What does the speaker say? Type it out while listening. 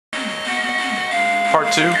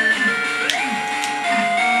Part 2.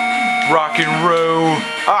 Rock and roll.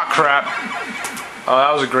 Ah, crap. Oh,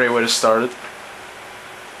 that was a great way to start it.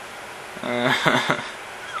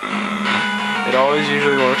 It always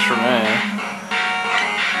usually works for me.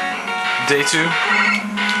 Day 2.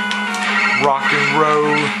 Rock and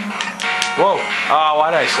roll. Whoa. Ah,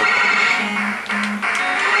 why did I slip?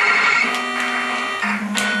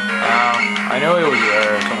 I know it was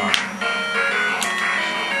there. Come on.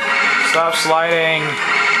 Stop sliding.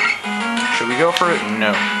 Should we go for it?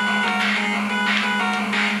 No.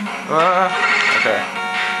 Okay.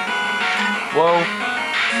 Whoa.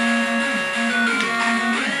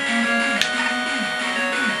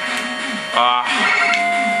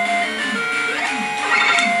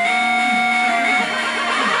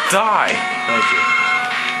 Die. Thank you.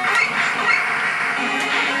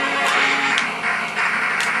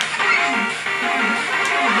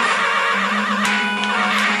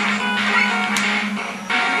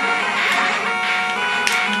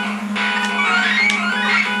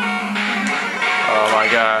 Oh my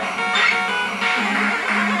god.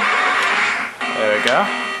 There we go.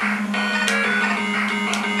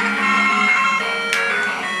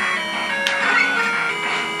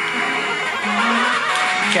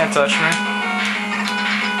 Can't touch me.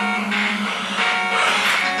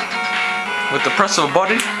 With the press of a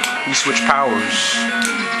button, you switch powers.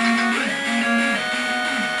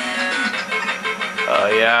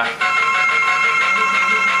 Yeah.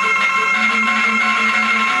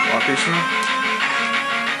 Want a piece of me?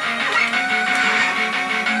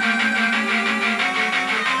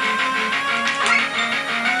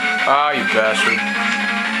 Ah, you bastard.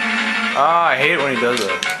 Ah, I hate it when he does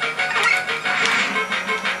that.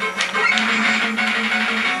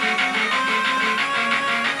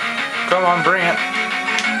 Come on, bring it.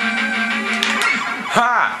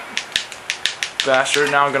 Ha!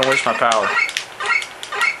 Bastard, now I'm gonna waste my power.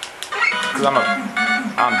 Cause I'm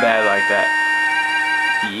bad like that.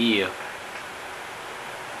 Yeah.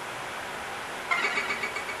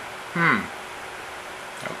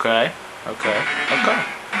 Okay.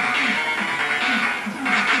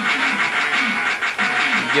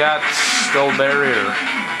 Got skull barrier.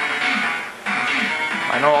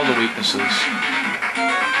 I know all the weaknesses.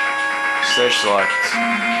 Stage select.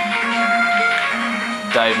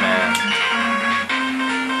 Dive man.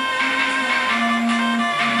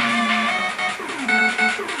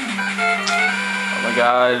 Oh my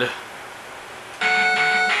god.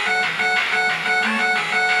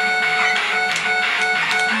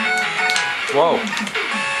 Whoa.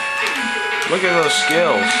 Look at those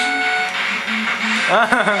skills.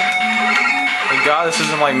 Thank God this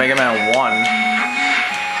isn't like Megaman 1.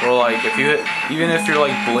 Where like if you hit, even if you're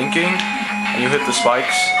like blinking and you hit the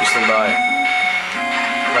spikes, you still die.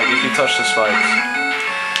 Like you can touch the spikes.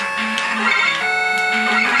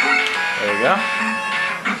 There you go.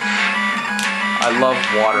 I love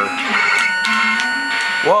water.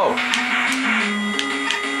 Whoa.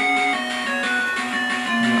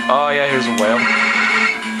 Oh yeah, here's a whale.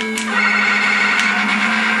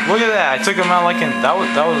 Look at that! I took him out like in that was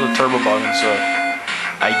a turbo button, so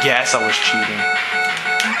I guess I was cheating.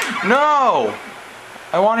 No!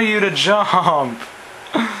 I wanted you to jump.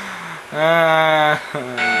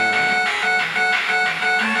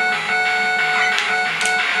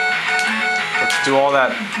 Let's do all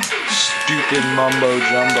that stupid mumbo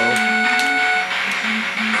jumbo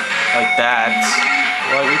like that.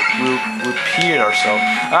 Well, we repeated ourselves.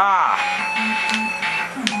 Ah!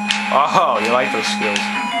 Oh, you like those skills.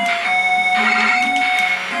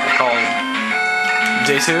 I call it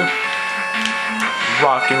Day 2.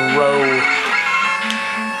 Rock and roll.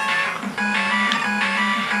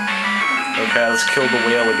 Okay, let's kill the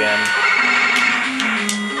whale again.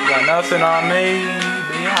 Got nothing on me,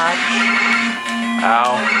 biatch.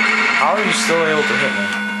 Ow. How are you still able to hit me?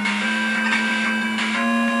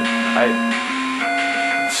 I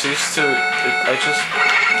just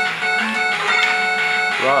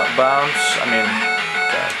bounce. I mean,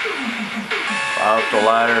 okay. Out the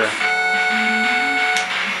ladder.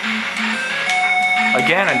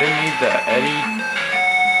 Again, I didn't need that Eddie.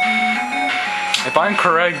 If I'm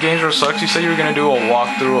correct, Games Where Sucks, you said you were gonna do a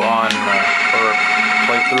walkthrough on or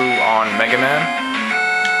playthrough on Megaman.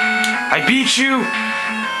 I beat you.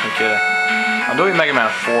 Okay, I'm doing Megaman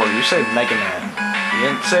 4. You say Megaman. You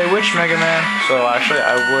didn't say which Megaman, so actually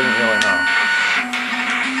I wouldn't really know.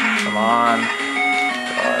 Come on.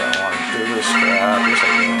 Oh, I don't want to do this crap. Yes, I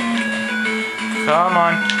do. Come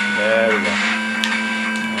on. There we go.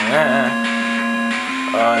 Yeah.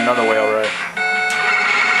 Another whale, right?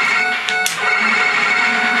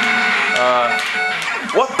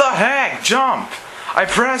 What the heck? Jump! I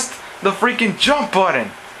pressed the freaking jump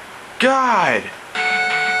button. God.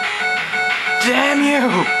 Damn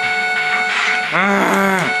you.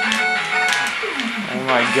 Oh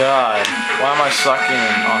my god. Why am I sucking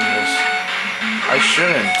on this?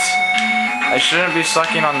 I shouldn't be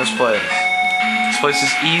sucking on this place. This place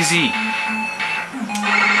is easy.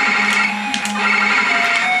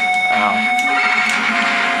 Ow.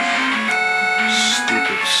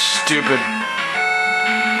 Stupid.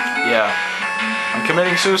 Yeah. I'm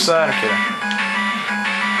committing suicide. I'm kidding.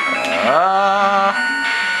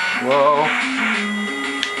 Whoa.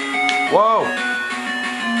 Whoa.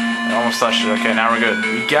 I almost touched it. Okay, now we're good.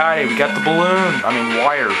 We got it. We got the balloon. I mean,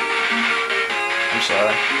 wire. I'm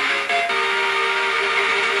sorry.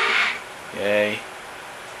 Yay.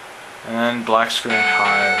 And then black screen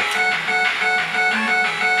hide.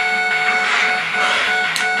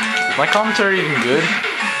 Is my commentary even good?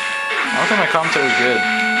 I don't think my commentary is good.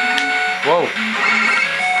 Whoa.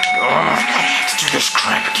 Ugh, I have to do this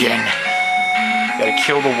crap again. Gotta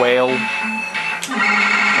kill the whale.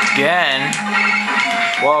 Again.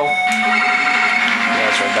 Whoa. Yeah,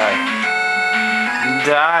 that's right, die.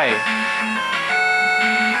 Die.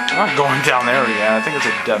 I'm not going down there again. I think it's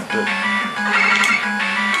a death pit.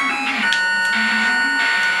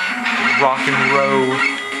 Rock and roll.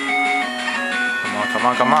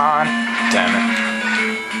 Come on. Damn it.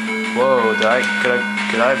 Whoa, could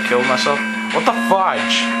I have killed myself? What the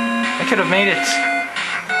fudge? I could have made it.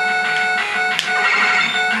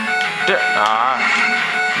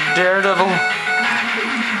 Daredevil.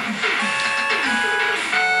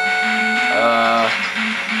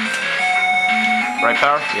 Right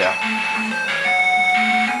power? Yeah.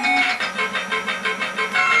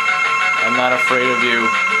 I'm not afraid of you.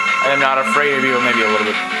 I am not afraid of you, or maybe a little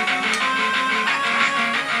bit.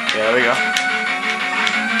 Yeah, there we go.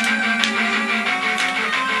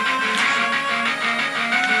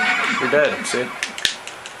 You're dead, see?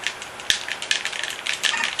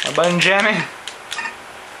 My button jamming?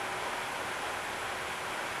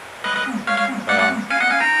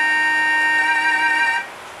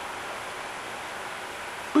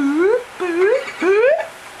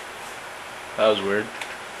 That was weird.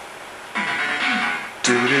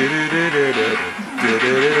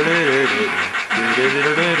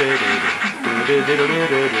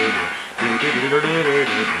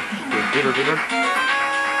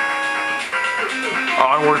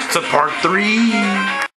 Onwards to part 3!